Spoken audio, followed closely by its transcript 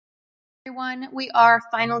Everyone. We are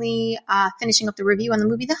finally finishing up the review on the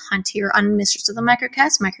movie The Hunt here on Mistress of the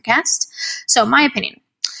Microcast. So, my opinion.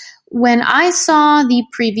 When I saw the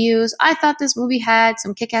previews, I thought this movie had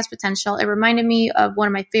some kick-ass potential. It reminded me of one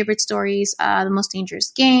of my favorite stories, The Most Dangerous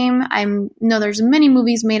Game. I know there's many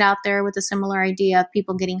movies made out there with a similar idea of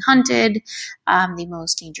people getting hunted. The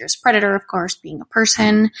most dangerous predator, of course, being a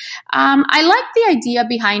person. I like the idea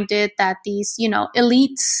behind it that these,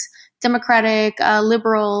 elites, Democratic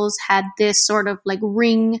liberals had this sort of like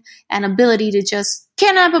ring and ability to just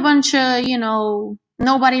kidnap a bunch of,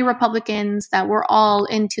 nobody Republicans that were all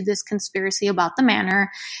into this conspiracy about the manor,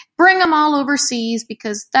 bring them all overseas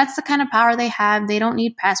because that's the kind of power they have. They don't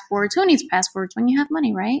need passports. Who needs passports when you have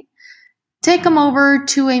money, right? Take them over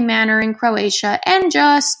to a manor in Croatia and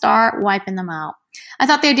just start wiping them out. I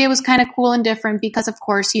thought the idea was kind of cool and different because, of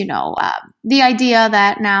course, the idea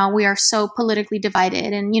that now we are so politically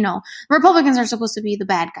divided and, Republicans are supposed to be the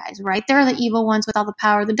bad guys, right? They're the evil ones with all the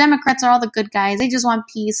power. The Democrats are all the good guys. They just want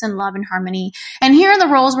peace and love and harmony. And here the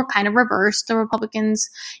roles were kind of reversed. The Republicans,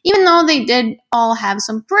 even though they did all have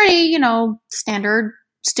some pretty, standard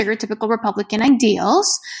stereotypical Republican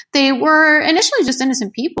ideals, they were initially just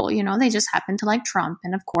innocent people. They just happened to like Trump.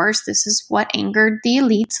 And of course, this is what angered the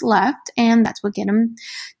elites left, and that's what get them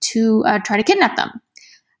to try to kidnap them.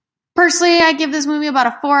 Personally, I give this movie about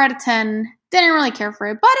a 4 out of 10. Didn't really care for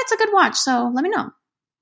it, but it's a good watch, so let me know.